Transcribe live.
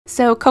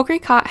So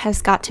Cocricot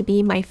has got to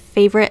be my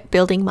favorite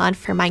building mod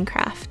for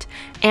Minecraft,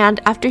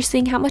 and after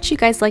seeing how much you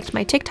guys liked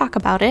my TikTok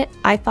about it,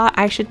 I thought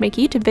I should make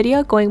a YouTube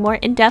video going more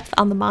in depth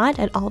on the mod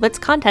and all of its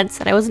contents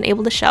that I wasn't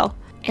able to show.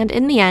 And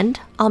in the end,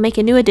 I'll make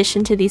a new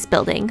addition to these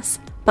buildings.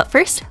 But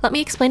first, let me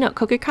explain what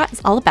Cocricot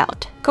is all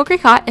about.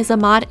 Cocricot is a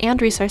mod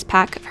and resource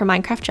pack for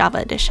Minecraft Java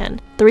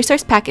Edition. The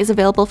resource pack is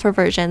available for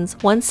versions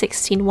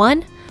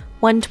 1.16.1,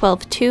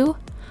 1.12.2,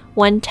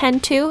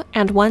 1.10.2,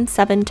 and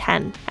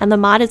 1.7.10, and the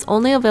mod is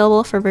only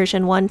available for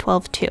version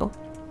 1.12.2.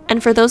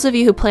 And for those of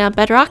you who play on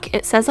Bedrock,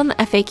 it says on the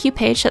FAQ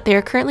page that they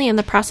are currently in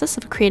the process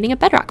of creating a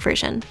Bedrock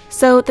version.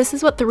 So this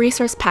is what the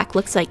resource pack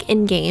looks like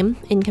in-game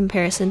in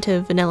comparison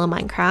to vanilla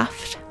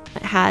Minecraft.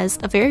 It has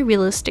a very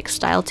realistic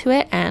style to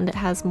it, and it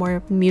has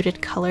more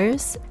muted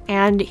colors.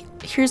 And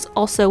here's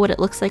also what it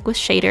looks like with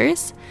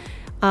shaders.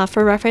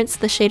 For reference,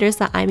 the shaders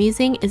that I'm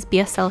using is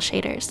BSL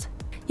shaders.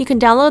 You can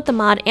download the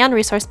mod and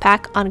resource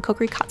pack on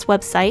Cocricot's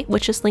website,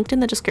 which is linked in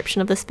the description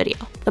of this video.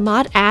 The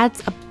mod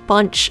adds a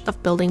bunch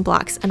of building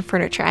blocks and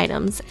furniture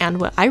items, and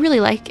what I really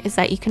like is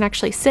that you can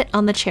actually sit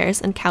on the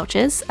chairs and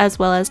couches, as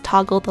well as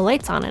toggle the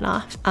lights on and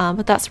off.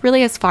 But that's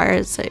really as far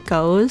as it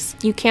goes.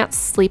 You can't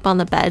sleep on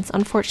the beds,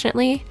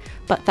 unfortunately,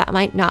 but that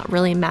might not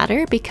really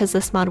matter because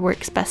this mod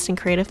works best in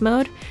creative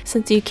mode,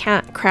 since you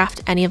can't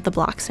craft any of the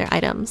blocks or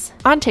items.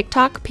 On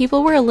TikTok,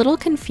 people were a little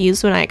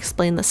confused when I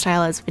explained the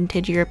style as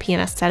vintage European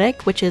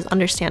aesthetic, which is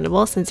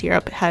understandable since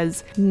Europe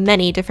has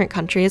many different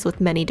countries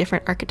with many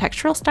different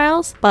architectural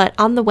styles. But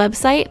on the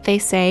website, they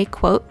say,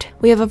 quote,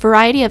 "We have a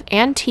variety of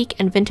antique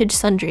and vintage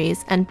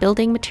sundries and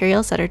building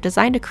materials that are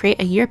designed to create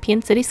a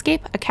European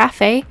cityscape, a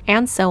cafe,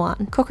 and so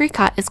on.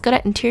 Cocricot is good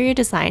at interior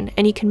design,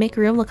 and you can make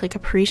a room look like a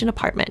Parisian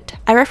apartment."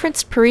 I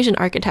referenced Parisian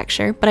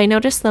architecture, but I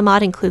noticed the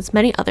mod includes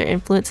many other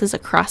influences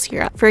across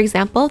Europe. For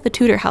example, the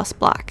Tudor house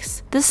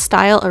blocks. This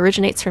style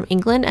originates from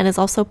England and is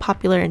also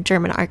popular in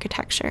German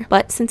architecture.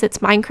 But since it's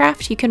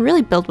Minecraft, you can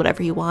really build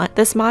whatever you want.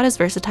 This mod is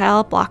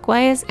versatile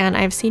block-wise, and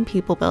I've seen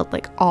people build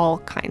like all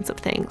kinds of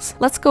things.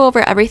 Let's go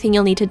over everything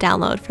you'll need to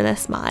download for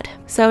this mod.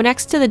 So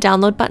next to the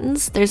download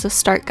buttons, there's a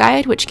start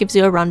guide which gives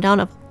you a rundown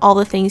of all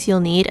the things you'll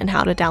need and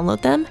how to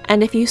download them.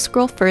 And if you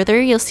scroll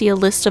further, you'll see a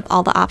list of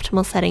all the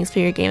optimal settings for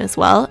your game as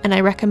well, and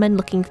I recommend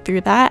looking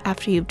through that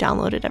after you've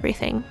downloaded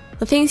everything.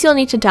 The things you'll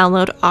need to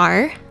download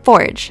are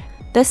Forge.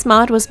 This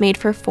mod was made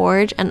for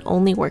Forge and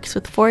only works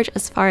with Forge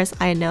as far as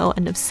I know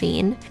and have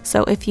seen,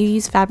 so if you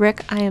use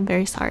Fabric, I am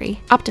very sorry.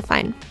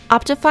 Optifine.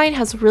 Optifine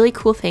has a really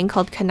cool thing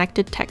called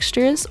Connected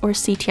Textures, or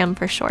CTM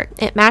for short.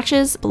 It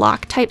matches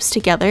block types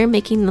together,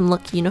 making them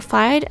look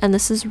unified, and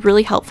this is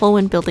really helpful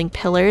when building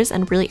pillars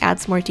and really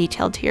adds more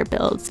detail to your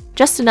builds.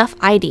 Just enough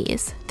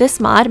IDs. This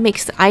mod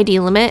makes the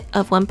ID limit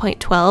of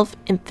 1.12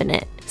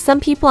 infinite. Some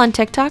people on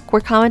TikTok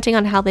were commenting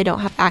on how they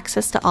don't have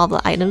access to all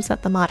the items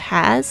that the mod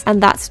has,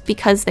 and that's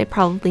because they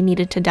probably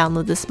needed to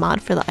download this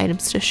mod for the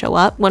items to show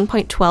up.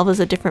 1.12 is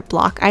a different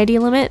block ID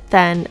limit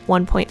than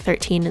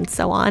 1.13 and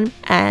so on,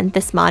 and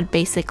this mod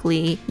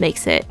basically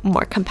makes it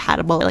more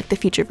compatible like the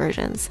future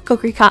versions.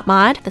 Cocricot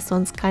mod, this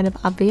one's kind of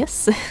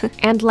obvious.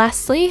 And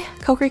lastly,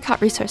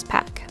 Cocricot resource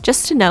pack.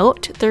 Just to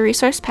note, the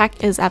resource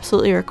pack is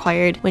absolutely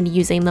required when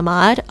using the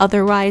mod,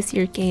 otherwise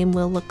your game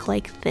will look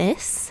like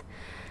this.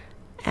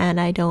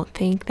 And I don't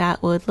think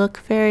that would look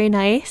very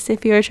nice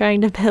if you were trying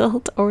to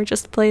build or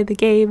just play the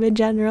game in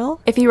general.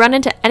 If you run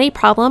into any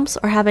problems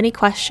or have any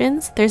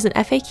questions, there's an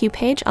FAQ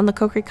page on the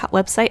Cocricot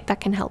website that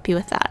can help you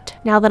with that.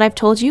 Now that I've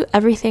told you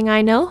everything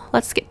I know,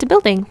 let's get to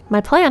building.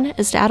 My plan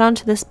is to add on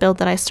to this build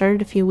that I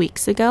started a few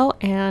weeks ago,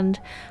 and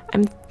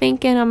I'm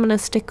thinking I'm gonna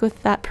stick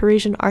with that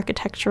Parisian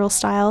architectural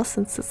style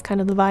since it's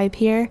kind of the vibe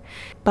here,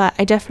 but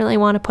I definitely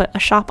want to put a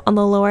shop on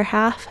the lower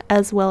half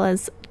as well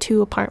as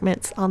 2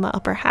 apartments on the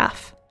upper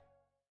half.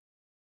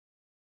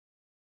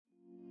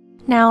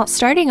 Now,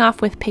 starting off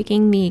with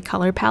picking the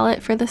color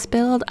palette for this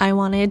build, I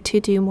wanted to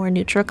do more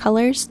neutral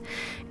colors,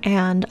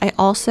 and I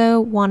also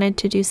wanted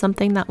to do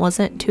something that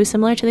wasn't too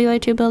similar to the other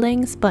 2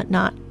 buildings, but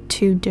not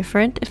too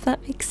different, if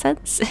that makes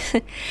sense.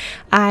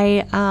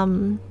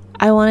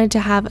 I wanted to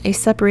have a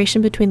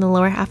separation between the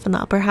lower half and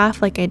the upper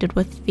half like I did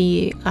with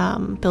the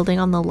building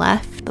on the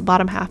left. The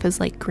bottom half is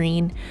like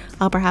green,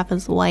 upper half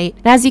is white.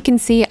 And as you can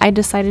see, I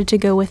decided to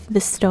go with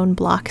this stone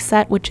block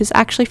set, which is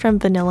actually from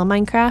vanilla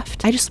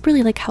Minecraft. I just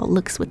really like how it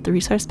looks with the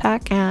resource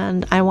pack,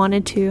 and I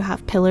wanted to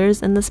have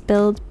pillars in this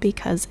build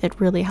because it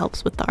really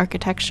helps with the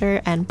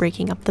architecture and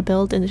breaking up the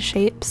build into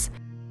shapes.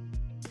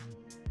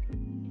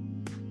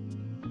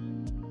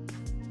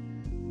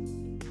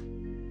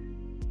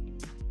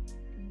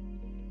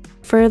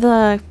 For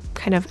the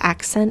kind of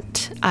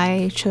accent,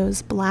 I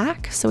chose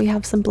black, so we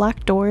have some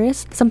black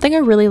doors. Something I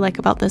really like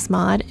about this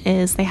mod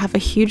is they have a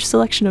huge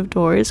selection of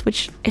doors,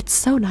 which it's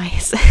so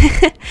nice.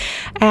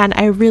 And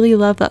I really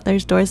love that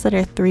there's doors that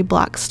are 3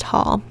 blocks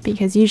tall,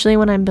 because usually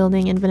when I'm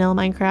building in vanilla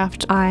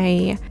Minecraft,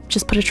 I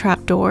just put a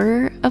trap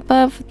door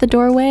above the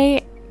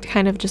doorway,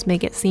 kind of just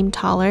make it seem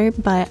taller,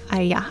 but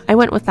I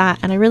went with that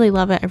and I really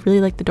love it. I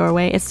really like the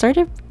doorway. It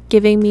started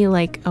giving me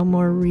like a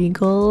more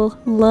regal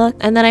look.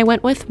 And then I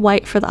went with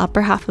white for the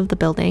upper half of the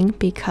building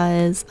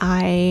because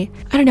I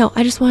don't know,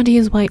 I just wanted to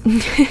use white.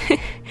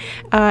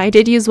 I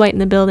did use white in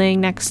the building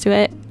next to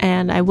it,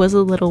 and I was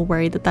a little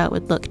worried that that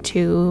would look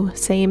too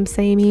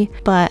samey,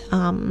 but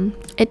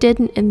it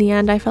didn't in the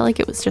end. I felt like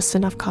it was just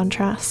enough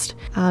contrast.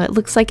 It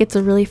looks like it's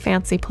a really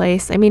fancy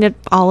place. I mean,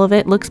 all of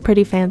it looks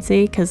pretty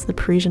fancy because the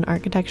Parisian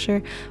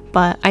architecture,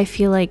 but I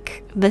feel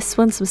like this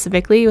one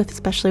specifically,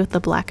 especially with the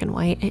black and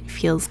white, it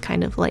feels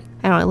kind of like,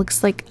 I don't know, it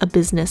looks like a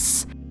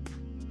business.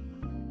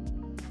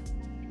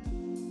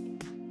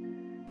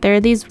 There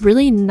are these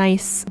really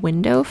nice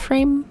window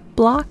frame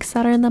blocks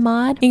that are in the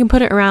mod. You can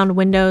put it around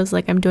windows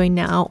like I'm doing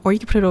now, or you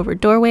can put it over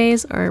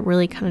doorways, or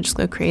really kind of just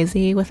go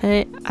crazy with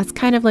it. That's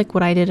kind of like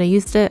what I did. I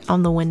used it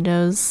on the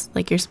windows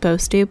like you're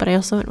supposed to, but I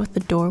also went with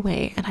the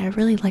doorway, and I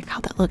really like how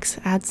that looks.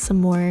 It adds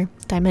some more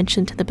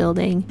dimension to the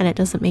building, and it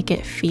doesn't make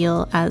it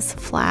feel as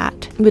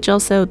flat, which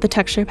also the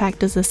texture pack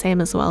does the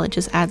same as well. It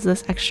just adds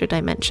this extra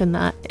dimension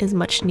that is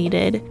much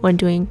needed when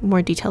doing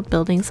more detailed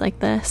buildings like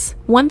this.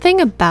 One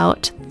thing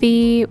about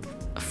the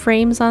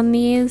frames on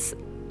these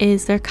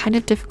is they're kind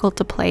of difficult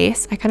to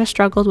place. I kind of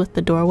struggled with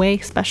the doorway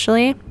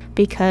especially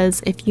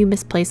because if you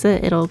misplace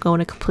it, it'll go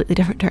in a completely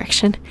different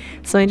direction.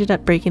 So I ended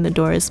up breaking the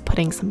doors,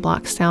 putting some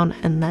blocks down,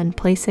 and then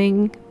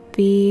placing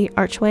the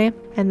archway,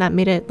 and that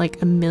made it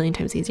like a million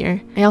times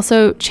easier. I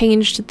also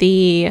changed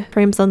the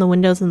frames on the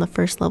windows in the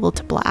first level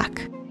to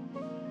black.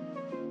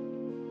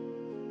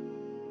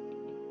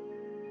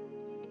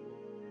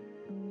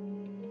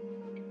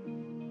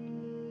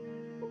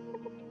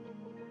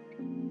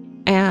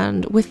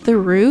 And with the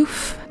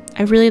roof,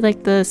 I really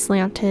like the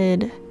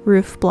slanted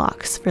roof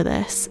blocks for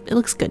this. It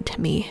looks good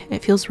to me.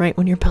 It feels right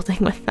when you're building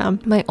with them.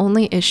 My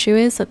only issue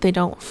is that they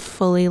don't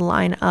fully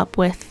line up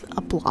with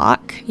a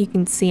block. You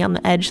can see on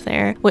the edge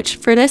there, which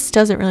for this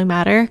doesn't really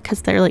matter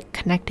because they're like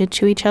connected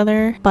to each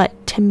other,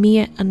 but to me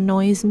it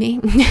annoys me.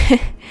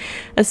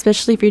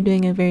 Especially if you're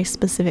doing a very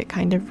specific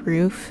kind of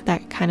roof,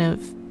 that kind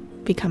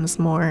of becomes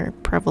more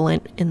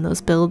prevalent in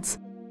those builds.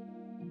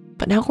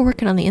 But now we're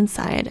working on the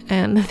inside,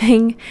 and the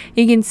thing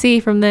you can see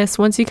from this,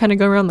 once you kind of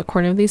go around the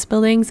corner of these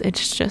buildings,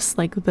 it's just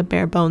like the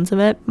bare bones of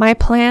it. My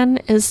plan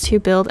is to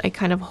build a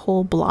kind of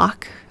whole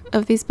block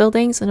of these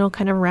buildings, and it'll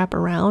kind of wrap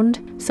around,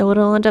 so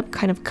it'll end up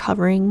kind of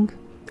covering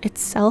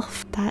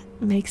itself. That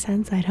makes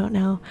sense? I don't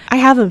know. I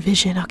have a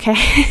vision, okay?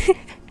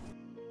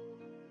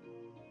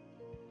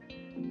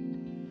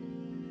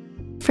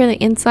 For the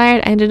inside,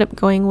 I ended up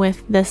going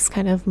with this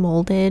kind of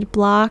molded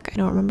block. I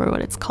don't remember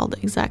what it's called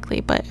exactly,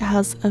 but it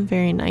has a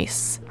very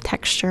nice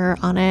texture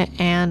on it,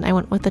 and I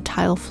went with the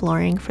tile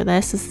flooring for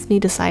this. This is me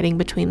deciding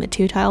between the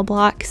two tile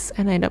blocks,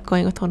 and I ended up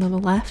going with one on the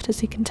left,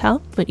 as you can tell.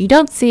 What you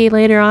don't see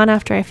later on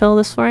after I fill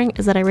this flooring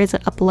is that I raise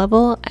it up a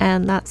level,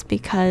 and that's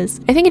because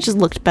I think it just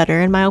looked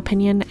better in my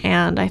opinion,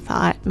 and I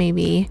thought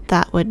maybe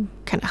that would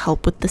kind of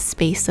help with the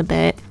space a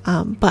bit.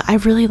 But I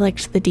really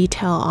liked the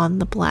detail on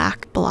the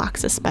black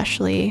blocks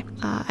especially.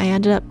 I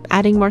ended up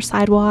adding more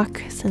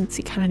sidewalk since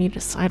you kind of need a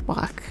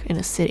sidewalk in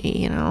a city,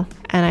 you know.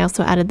 And I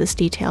also added this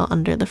detail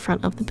under the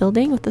front of the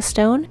building with the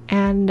stone,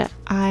 and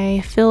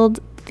I filled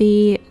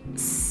the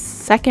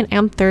second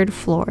and third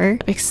floor,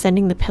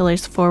 extending the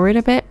pillars forward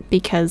a bit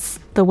because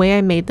the way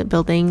I made the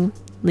building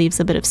leaves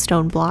a bit of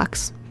stone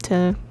blocks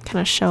to kind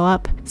of show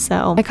up.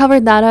 So I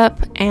covered that up,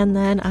 and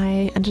then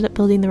I ended up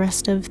building the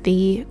rest of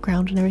the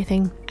ground and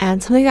everything.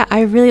 And something that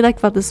I really like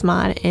about this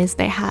mod is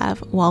they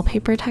have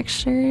wallpaper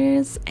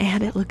textures,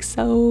 and it looks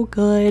so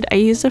good. I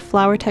used a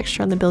flower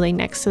texture on the building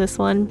next to this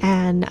one,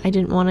 and I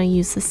didn't want to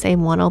use the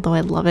same one, although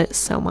I love it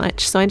so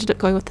much. So I ended up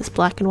going with this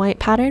black and white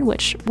pattern,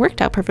 which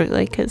worked out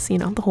perfectly because, you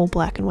know, the whole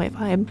black and white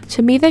vibe.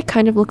 To me, they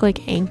kind of look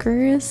like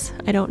anchors.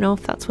 I don't know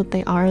if that's what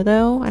they are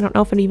though. I don't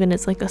know if it even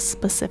is like a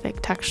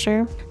specific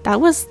texture.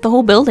 That was the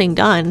whole building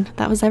done.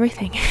 That was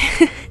everything.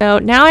 So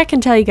now I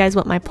can tell you guys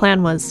what my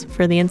plan was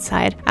for the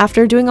inside.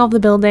 After doing all the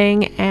building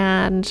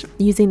and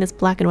using this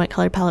black and white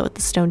color palette with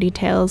the stone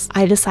details,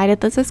 I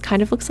decided that this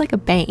kind of looks like a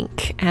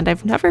bank, and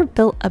I've never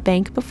built a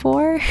bank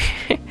before.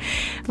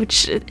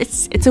 Which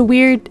it's a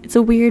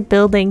weird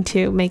building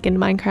to make in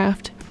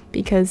Minecraft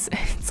because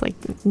it's like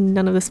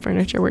none of this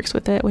furniture works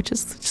with it, which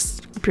is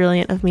just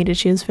brilliant of me to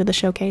choose for the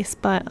showcase.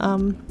 But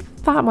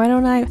thought, why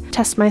don't I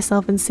test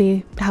myself and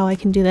see how I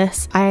can do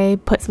this. I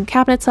put some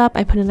cabinets up,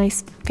 I put a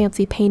nice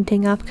fancy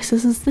painting up because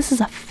this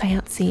is a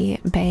fancy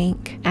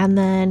bank, and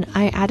then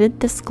I added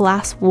this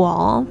glass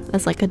wall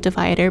as like a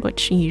divider,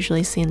 which you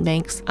usually see in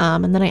banks,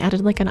 and then I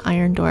added like an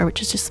iron door,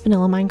 which is just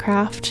vanilla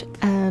Minecraft,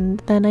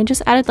 and then I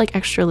just added like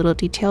extra little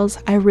details.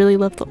 I really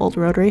love the old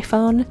rotary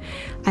phone.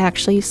 I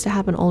actually used to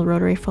have an old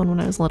rotary phone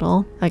when I was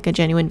little, like a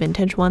genuine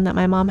vintage one that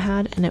my mom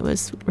had, and it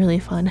was really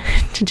fun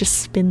to just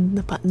spin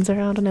the buttons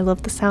around, and I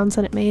love the sounds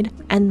that it made.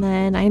 And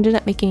then I ended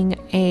up making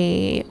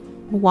a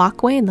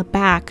walkway in the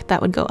back that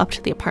would go up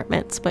to the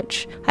apartments,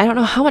 which I don't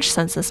know how much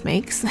sense this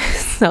makes.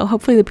 So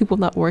hopefully the people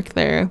that work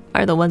there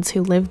are the ones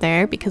who live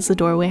there, because the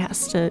doorway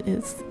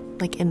is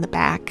like in the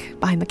back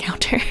behind the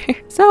counter.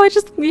 So I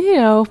just, you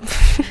know,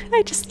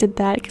 I just did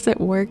that because it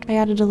worked. I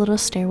added a little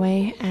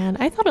stairway and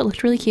I thought it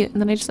looked really cute,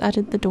 and then I just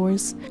added the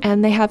doors.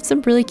 And they have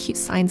some really cute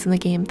signs in the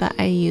game that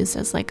I used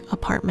as like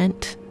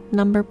apartment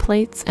number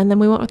plates. And then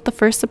we went with the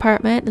first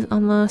apartment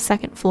on the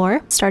second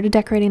floor, started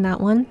decorating that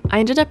one. I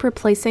ended up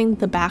replacing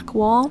the back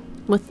wall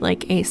with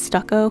like a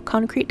stucco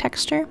concrete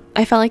texture.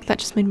 I felt like that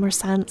just made more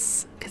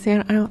sense because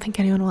I don't think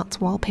anyone wants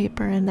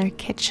wallpaper in their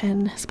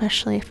kitchen,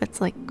 especially if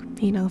it's like,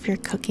 you know, if you're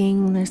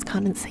cooking and there's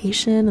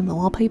condensation and the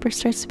wallpaper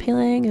starts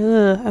peeling.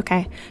 Ugh,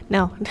 okay,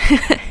 no.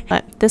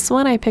 But this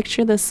one, I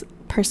picture this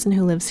person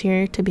who lives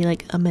here to be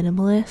like a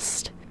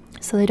minimalist.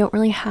 So they don't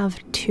really have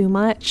too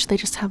much. They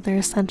just have their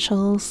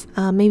essentials.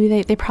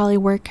 Maybe they probably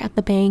work at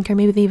the bank, or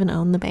maybe they even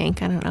own the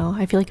bank. I don't know.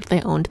 I feel like if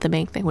they owned the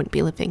bank, they wouldn't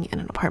be living in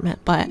an apartment.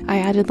 But I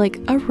added like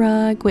a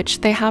rug,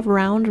 which they have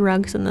round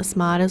rugs in this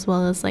mod, as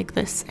well as like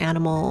this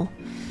animal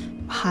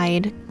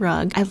hide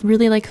rug. I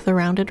really like the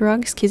rounded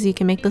rugs because you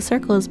can make the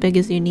circle as big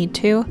as you need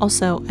to.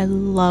 Also, I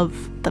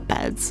love the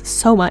beds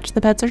so much.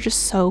 The beds are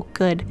just so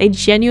good. They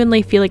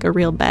genuinely feel like a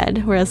real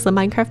bed, whereas the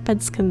Minecraft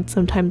beds can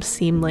sometimes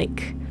seem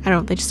like, I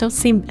don't know, they just don't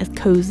seem as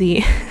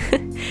cozy.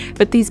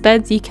 But these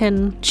beds, you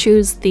can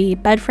choose the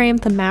bed frame,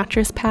 the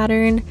mattress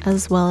pattern,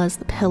 as well as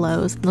the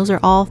pillows. And those are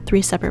all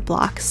 3 separate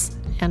blocks.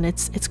 And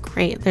it's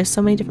great. There's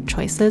so many different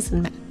choices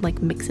and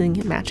like mixing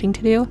and matching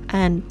to do.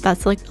 And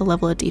that's like a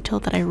level of detail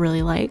that I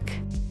really like.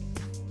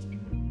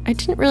 I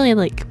didn't really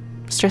like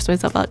stress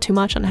myself out too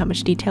much on how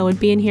much detail would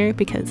be in here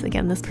because,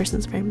 again, this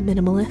person's very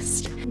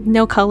minimalist.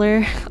 No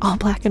color, all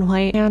black and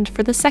white. And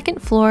for the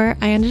second floor,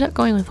 I ended up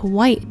going with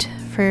white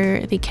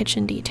for the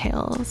kitchen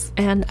details.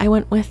 And I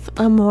went with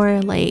a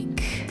more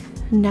like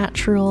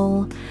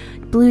natural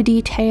blue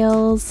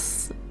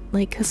details.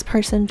 Like, this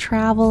person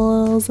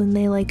travels and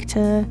they like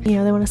to, you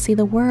know, they want to see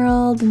the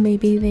world, and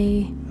maybe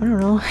they, I don't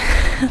know,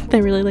 they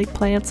really like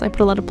plants. I put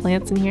a lot of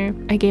plants in here.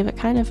 I gave it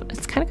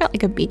it's kind of got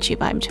like a beachy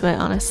vibe to it,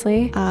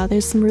 honestly.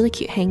 There's some really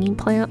cute hanging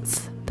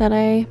plants that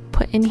I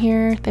put in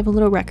here. They have a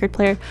little record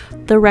player.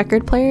 The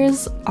record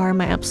players are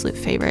my absolute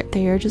favorite.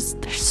 They're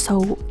so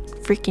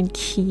freaking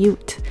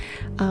cute.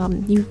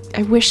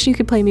 I wish you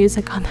could play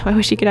music on them. I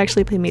wish you could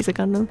actually play music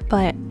on them.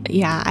 But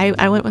yeah,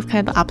 I went with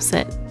kind of the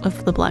opposite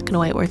of the black and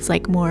white, where it's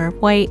like more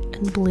white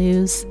and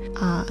blues.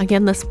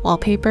 Again, this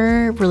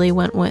wallpaper really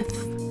went with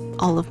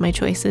all of my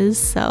choices,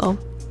 so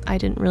I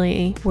didn't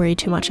really worry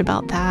too much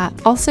about that.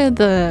 Also,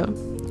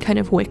 the kind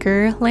of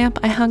wicker lamp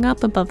I hung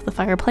up above the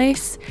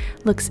fireplace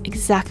looks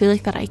exactly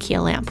like that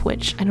IKEA lamp,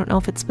 which I don't know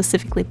if it's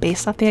specifically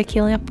based off the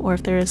IKEA lamp or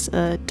if there's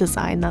a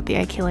design that the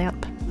IKEA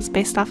lamp was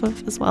based off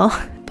of as well.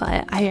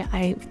 But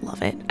I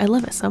love it. I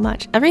love it so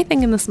much.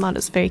 Everything in this mod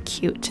is very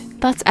cute.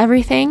 That's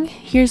everything.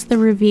 Here's the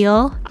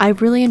reveal. I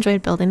really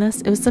enjoyed building this.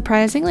 It was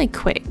surprisingly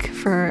quick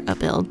for a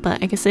build,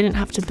 but I guess I didn't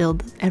have to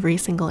build every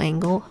single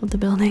angle of the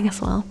building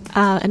as well.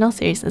 In all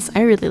seriousness,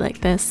 I really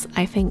like this.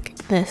 I think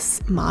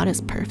this mod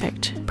is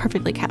perfect.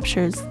 Perfectly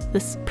captures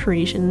this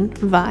Parisian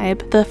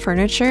vibe. The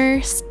furniture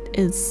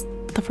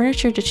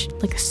just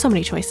like so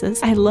many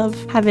choices. I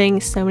love having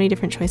so many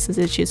different choices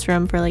to choose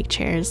from for like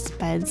chairs,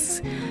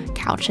 beds,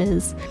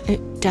 couches.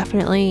 It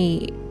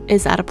definitely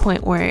is at a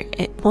point where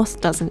it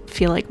almost doesn't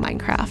feel like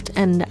Minecraft,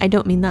 and I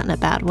don't mean that in a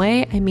bad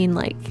way. I mean,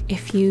 like,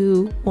 if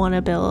you want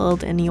to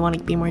build and you want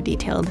to be more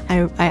detailed,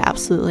 I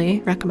absolutely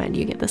recommend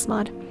you get this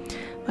mod.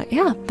 But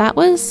yeah,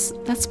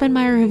 that's been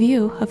my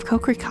review of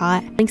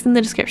Cocricot. Links in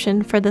the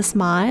description for this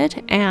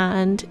mod,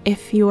 and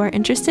if you are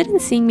interested in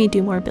seeing me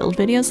do more build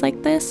videos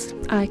like this,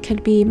 it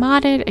could be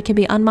modded, it could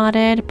be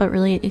unmodded, but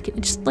really it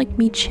could just like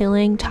me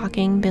chilling,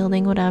 talking,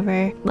 building,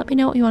 whatever. Let me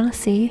know what you want to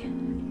see,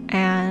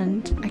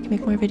 and I can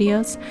make more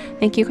videos.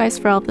 Thank you guys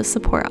for all the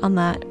support on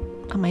that,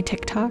 on my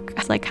TikTok.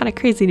 It's like kind of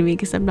crazy to me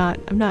because I'm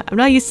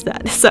not used to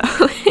that. So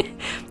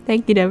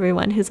thank you to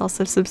everyone who's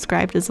also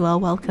subscribed as well.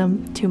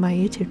 Welcome to my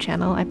YouTube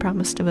channel. I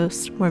promise to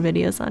post more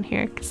videos on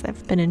here because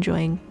I've been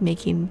enjoying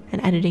making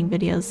and editing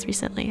videos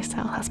recently, so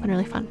that's been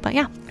really fun. But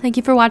yeah, thank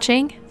you for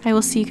watching. I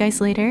will see you guys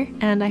later,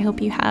 and I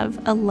hope you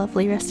have a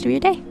lovely rest of your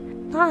day.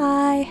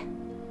 Bye!